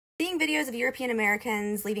Seeing videos of European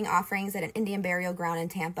Americans leaving offerings at an Indian burial ground in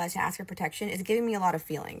Tampa to ask for protection is giving me a lot of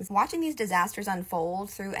feelings. Watching these disasters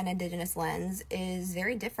unfold through an Indigenous lens is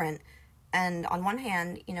very different. And on one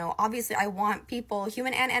hand, obviously I want people,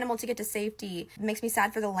 human and animal, to get to safety. It makes me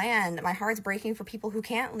sad for the land. My heart's breaking for people who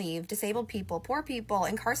can't leave, disabled people, poor people,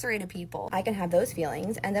 incarcerated people. I can have those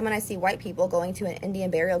feelings. And then when I see white people going to an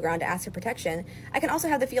Indian burial ground to ask for protection, I can also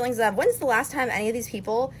have the feelings of, when's the last time any of these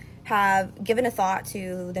people have given a thought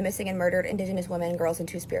to the missing and murdered Indigenous women and girls in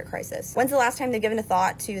Two-Spirit crisis? When's the last time they've given a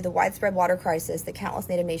thought to the widespread water crisis that countless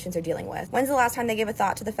Native nations are dealing with? When's the last time they gave a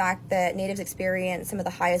thought to the fact that Natives experience some of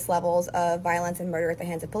the highest levels of violence and murder at the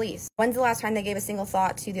hands of police? When's the last time they gave a single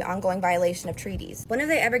thought to the ongoing violation of treaties? When have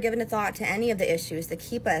they ever given a thought to any of the issues that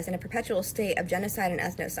keep us in a perpetual state of genocide and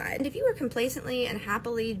ethnocide? And if you were complacently and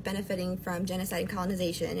happily benefiting from genocide and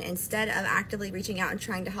colonization instead of actively reaching out and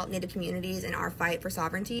trying to help Native communities in our fight for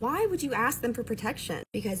sovereignty, why would you ask them for protection?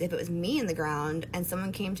 Because if it was me in the ground and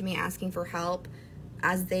someone came to me asking for help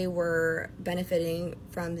as they were benefiting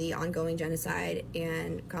from the ongoing genocide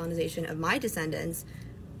and colonization of my descendants,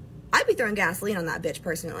 I'd be throwing gasoline on that bitch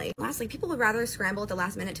personally. Lastly, people would rather scramble at the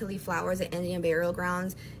last minute to leave flowers at Indian burial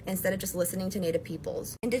grounds instead of just listening to Native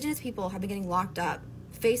peoples. Indigenous people have been getting locked up,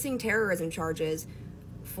 facing terrorism charges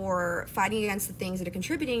for fighting against the things that are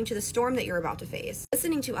contributing to the storm that you're about to face.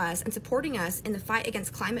 Listening to us and supporting us in the fight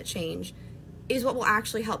against climate change is what will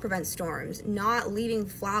actually help prevent storms, not leaving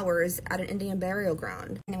flowers at an Indian burial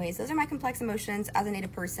ground. Anyways, those are my complex emotions as a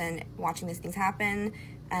Native person watching these things happen,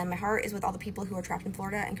 and my heart is with all the people who are trapped in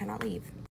Florida and cannot leave.